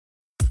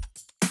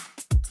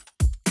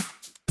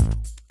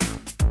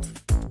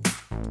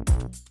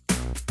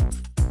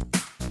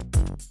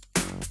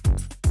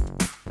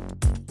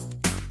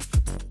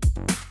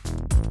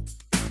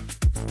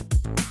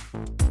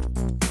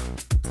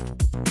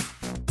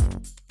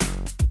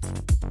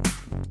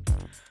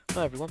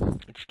Hi everyone,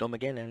 it's Dom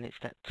again, and it's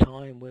that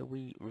time where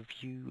we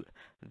review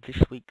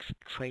this week's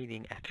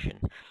trading action.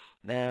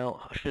 Now,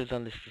 I should have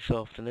done this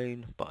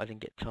afternoon, but I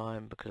didn't get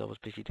time because I was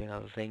busy doing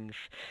other things,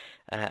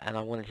 and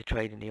I wanted to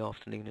trade in the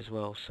afternoon as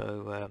well,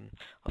 so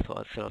I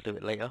thought I'd do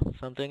it later,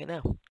 so I'm doing it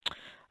now.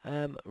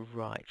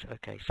 Right,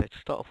 okay, so to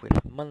start off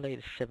with, Monday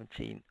the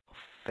 17th of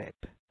Feb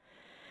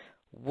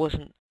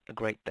wasn't a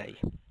great day.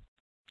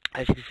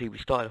 As you can see, we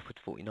started off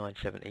with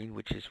 49.17,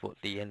 which is what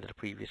the end of the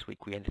previous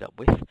week we ended up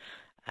with,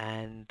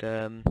 and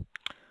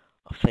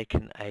I've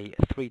taken a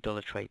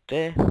 $3 trade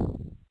there.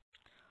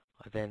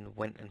 I then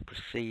went and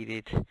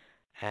proceeded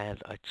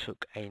and I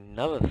took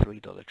another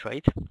 $3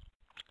 trade,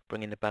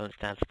 bringing the balance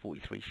down to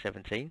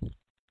 43.17,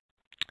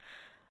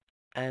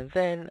 and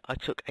then I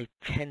took a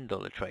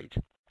 $10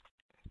 trade,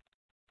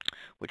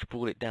 which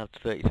brought it down to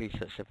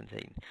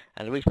 33.17.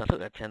 And the reason I took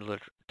that $10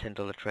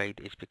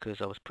 trade is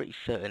because I was pretty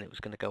certain it was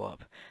going to go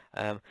up,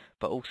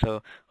 but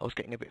also I was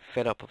getting a bit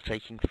fed up of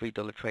taking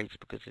 $3 trades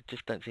because it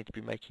just don't seem to be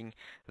making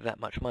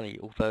that much money,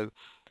 although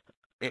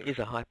it is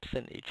a high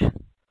percentage.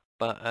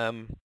 But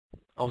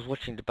I was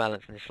watching the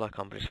balance and it's like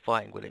I'm just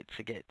fighting with it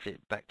to get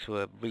it back to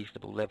a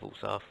reasonable level,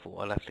 so I thought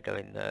I'll have to go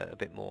in a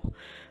bit more.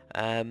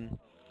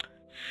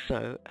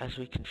 So as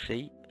we can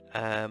see,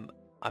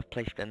 I've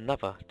placed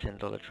another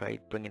 $10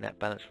 trade, bringing that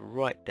balance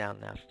right down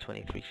now to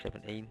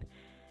 23.17,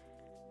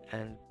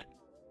 and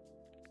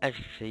as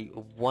you see,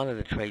 one of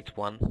the trades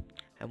won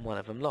and one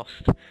of them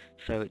lost,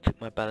 so it took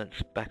my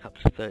balance back up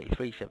to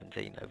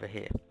 33.17 over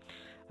here.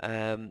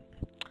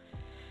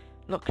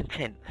 Not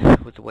content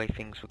with the way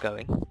things were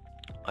going,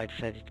 I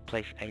decided to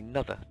place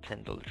another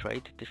 $10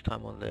 trade, this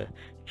time on the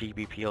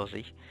GBP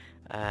Aussie.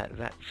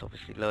 That's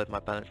obviously lowered my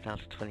balance down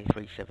to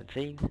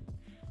 23.17.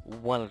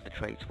 One of the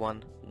trades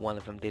won, one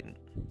of them didn't.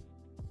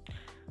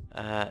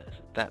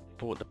 That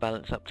brought the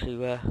balance up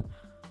to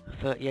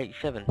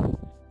 30.87.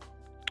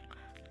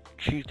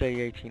 Tuesday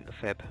the 18th of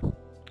Feb.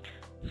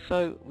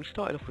 So we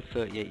started off with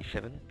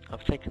 30.87.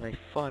 I've taken a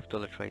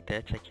 $5 trade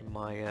there, taking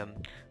my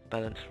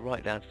balance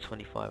right down to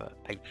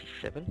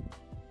 25.87.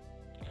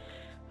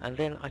 And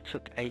then I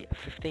took a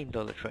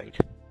 $15 trade,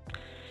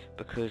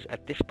 because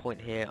at this point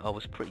here I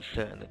was pretty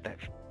certain that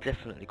that's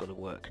definitely going to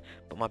work,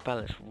 but my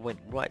balance went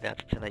right down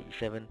to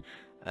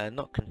 10.87.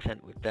 Not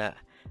content with that,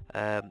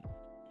 I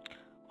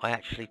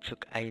actually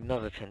took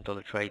another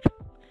 $10 trade,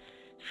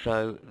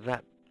 so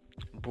that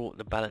brought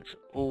the balance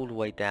all the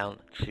way down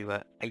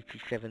to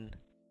 87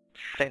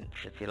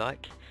 cents, if you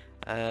like.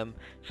 So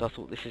I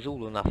thought, this is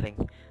all or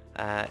nothing.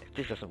 If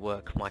this doesn't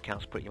work, my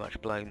account's pretty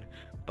much blown,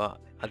 but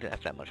I didn't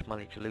have that much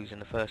money to lose in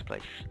the first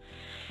place.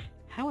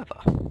 However,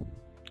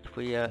 if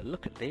we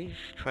look at these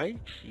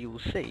trades, you will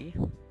see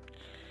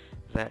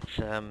that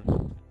the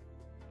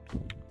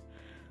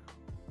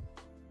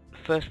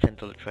first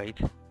 $10 trade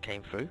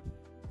came through,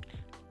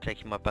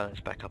 taking my balance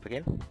back up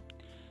again,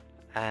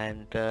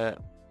 and the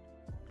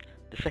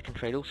second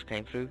trade also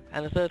came through,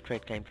 and the third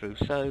trade came through,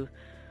 so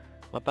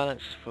my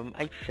balance from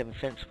 87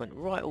 cents went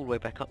right all the way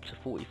back up to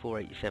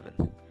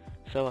 44.87.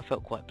 So I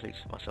felt quite pleased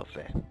with myself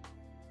there.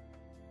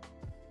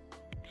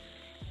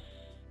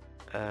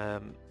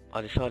 I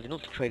decided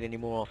not to trade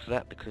anymore after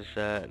that, because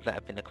that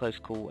had been a close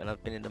call and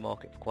I'd been in the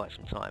market for quite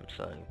some time,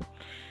 so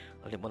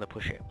I didn't want to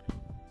push it.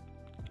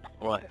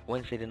 Right,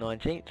 Wednesday the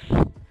 19th.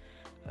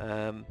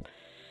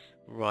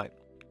 Right,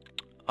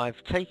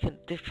 I've taken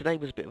this. Today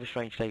was a bit of a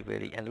strange day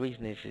really, and the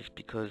reason is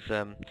because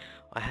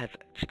I had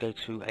to go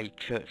to a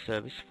church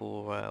service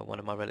for one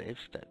of my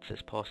relatives that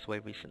has passed away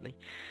recently,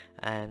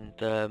 and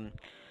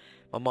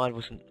my mind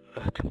wasn't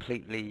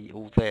completely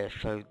all there,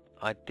 so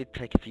I did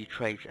take a few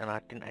trades and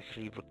I didn't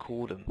actually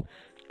record them.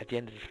 At the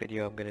end of this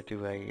video I'm going to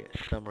do a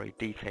summary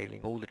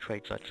detailing all the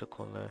trades I took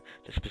on the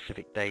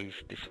specific days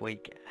this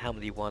week, how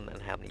many won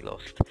and how many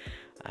lost,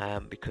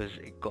 because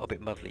it got a bit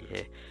muddly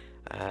here.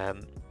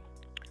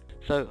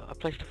 So I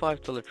placed a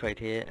 $5 trade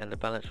here and the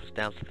balance was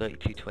down to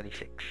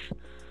 32.26,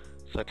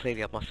 so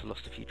clearly I must have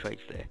lost a few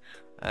trades there.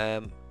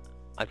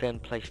 I then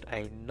placed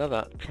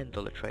another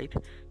 $10 trade,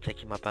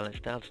 taking my balance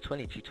down to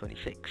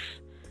 22.26,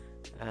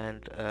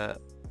 and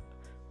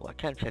what I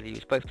can tell you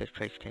is both those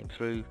trades came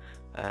through,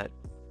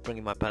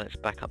 bringing my balance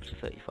back up to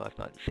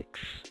 35.96,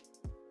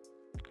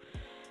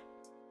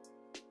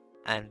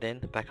 and then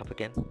back up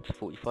again to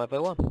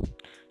 45.01.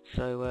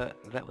 So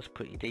that was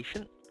pretty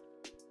decent.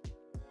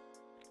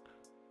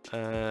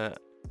 I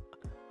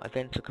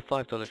then took a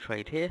 $5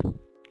 trade here,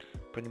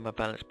 bringing my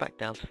balance back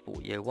down to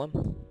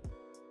 40.01.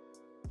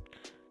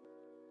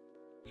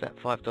 That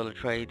 $5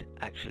 trade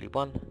actually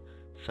won,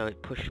 so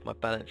it pushed my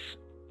balance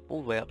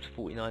all the way up to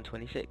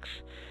 49.26.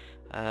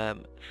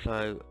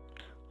 So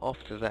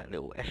after that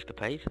little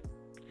escapade,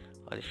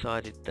 I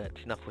decided that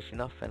enough was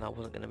enough and I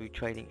wasn't going to be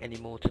trading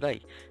anymore today,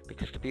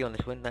 because to be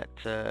honest, when that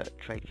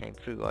trade came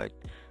through, I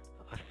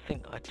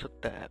think I took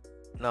that.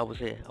 No, I was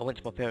here. I went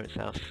to my parents'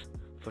 house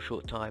for a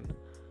short time,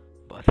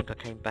 but I think I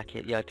came back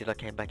here. Yeah, I did. I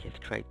came back here to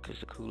trade because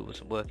the cooler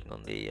wasn't working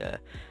on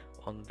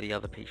the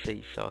other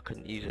PC, so I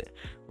couldn't use it.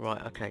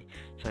 Right, okay,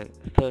 so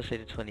Thursday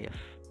the 20th.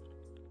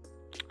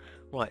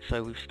 Right,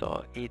 so we've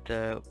started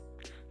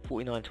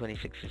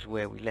 49.26 is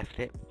where we left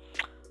it.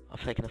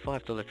 I've taken a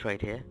 $5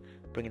 trade here,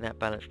 bringing that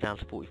balance down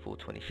to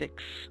 44.26.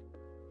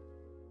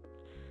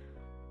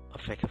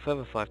 I've taken a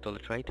further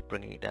 $5 trade,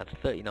 bringing it down to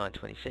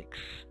 39.26.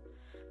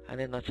 And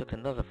then I took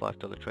another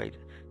 $5 trade,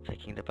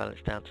 taking the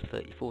balance down to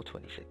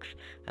 34.26.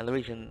 And the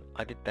reason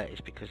I did that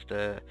is because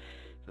the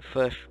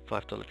first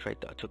 $5 trade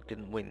that I took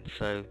didn't win,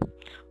 so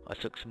I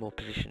took some more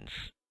positions.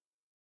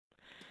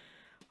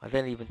 I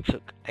then even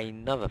took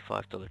another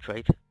 $5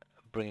 trade,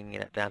 bringing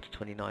it down to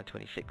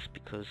 29.26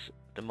 because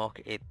the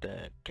market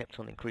had kept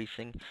on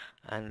increasing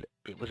and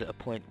it was at a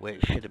point where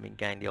it should have been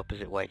going the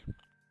opposite way.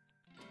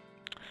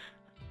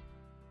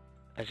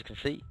 As you can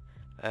see,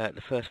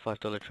 the first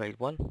 $5 trade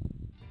won,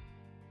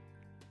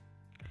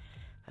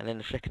 and then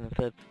the second and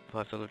third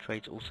 $5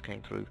 trades also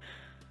came through,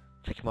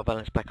 taking my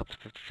balance back up to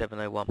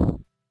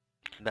 57.01.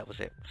 That was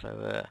it.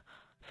 So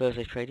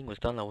Thursday's trading was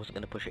done. I wasn't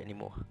going to push it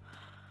anymore.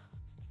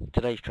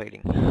 Today's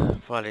trading,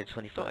 Friday the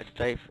 25th,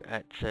 today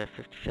at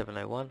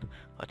 57.01.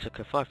 I took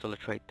a $5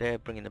 trade there,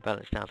 bringing the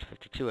balance down to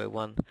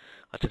 52.01.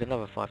 I took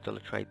another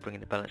 $5 trade, bringing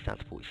the balance down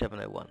to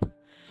 47.01.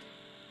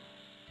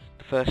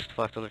 The first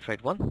 $5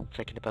 trade won,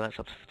 taking the balance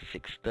up to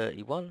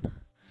 56.31.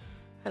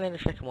 And then the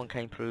second one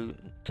came through,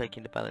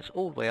 taking the balance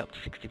all the way up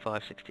to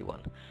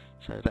 65.61.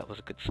 So that was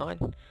a good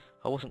sign.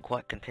 I wasn't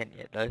quite content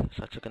yet though,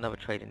 so I took another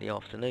trade in the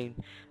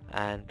afternoon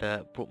and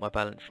brought my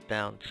balance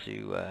down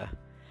to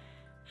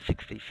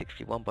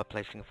 60.61 by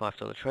placing a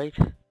 $5 trade.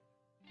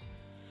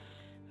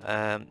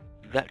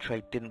 That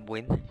trade didn't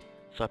win,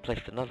 so I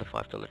placed another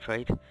 $5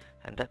 trade,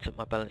 and that took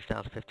my balance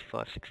down to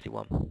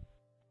 55.61.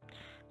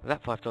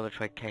 That $5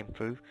 trade came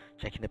through,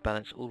 taking the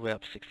balance all the way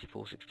up to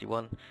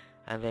 64.61.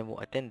 And then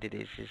what I then did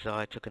is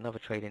I took another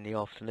trade in the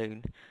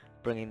afternoon,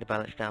 bringing the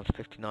balance down to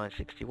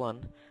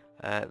 59.61.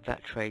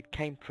 That trade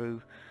came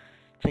through,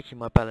 taking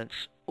my balance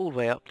all the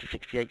way up to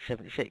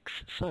 68.76.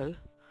 So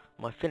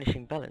my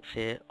finishing balance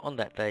here on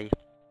that day,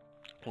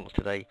 or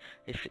today,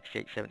 is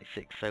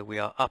 68.76. So we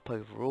are up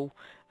overall,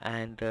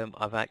 and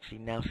I've actually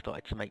now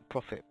started to make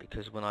profit,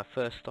 because when I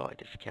first started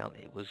this account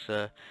it was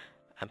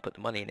and put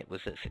the money in, it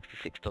was at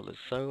 $66.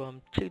 So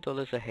I'm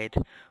 $2 ahead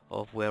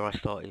of where I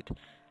started.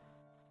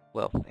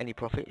 Well, any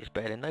profit is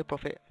better than no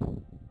profit.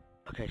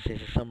 Okay, so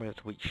here's a summary of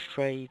the week's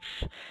trades.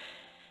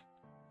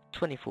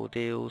 24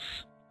 deals,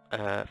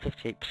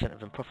 58%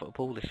 of them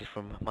profitable. This is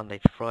from Monday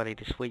to Friday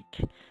this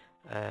week.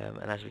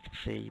 And as we can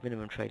see,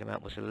 minimum trade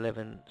amount was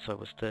 $13,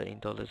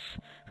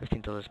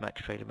 $15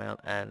 max trade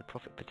amount, and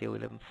profit per deal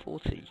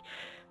 $11.40.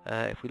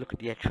 If we look at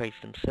the trades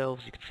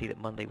themselves, you can see that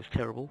Monday was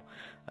terrible,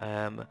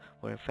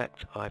 where in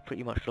fact I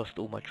pretty much lost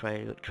all my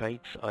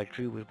trades. I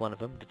drew with one of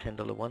them, the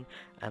 $10 one,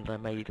 and I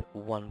made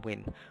one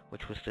win,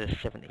 which was the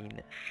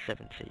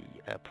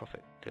 $17.70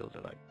 profit deal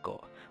that I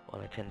got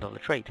on a $10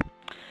 trade.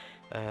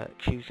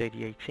 Tuesday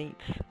the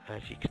 18th,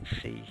 as you can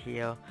see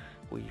here,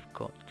 we've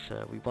got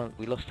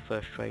we lost the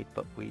first trade,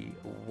 but we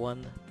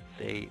won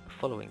the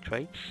following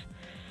trades,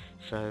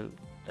 so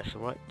that's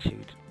alright.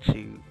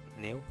 2-0,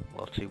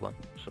 well 2-1,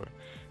 sorry.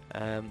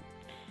 And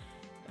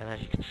as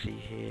you can see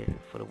here,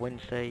 for the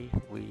Wednesday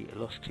we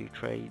lost 2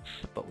 trades,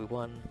 but we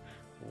won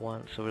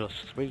one. So we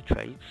lost 3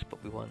 trades,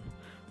 but we won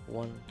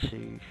 1,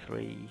 2,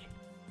 3,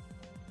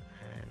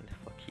 and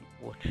if I keep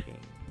watching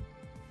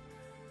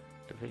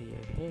the video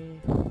here,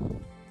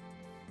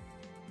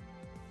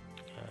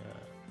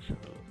 let's have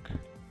a look.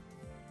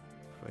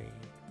 3, here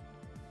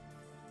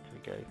we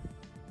go.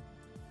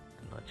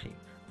 The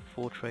 19th,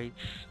 4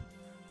 trades,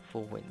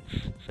 4 wins.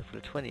 So for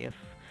the 20th,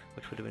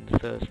 which would have been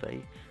Thursday,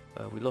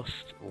 we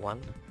lost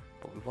 1,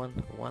 but we won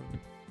 1,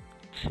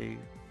 2,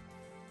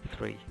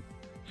 3.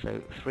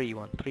 So 3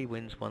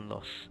 wins, 1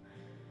 loss.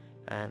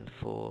 And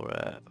for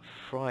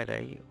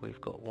Friday, we've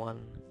got 1,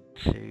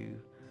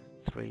 2,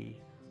 3,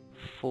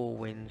 4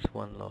 wins,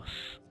 1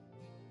 loss.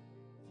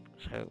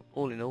 So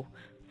all in all,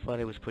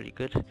 Friday was pretty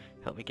good.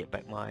 Helped me get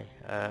back my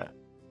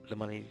the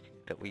money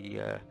that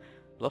we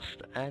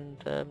lost,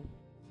 and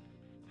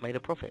made a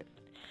profit.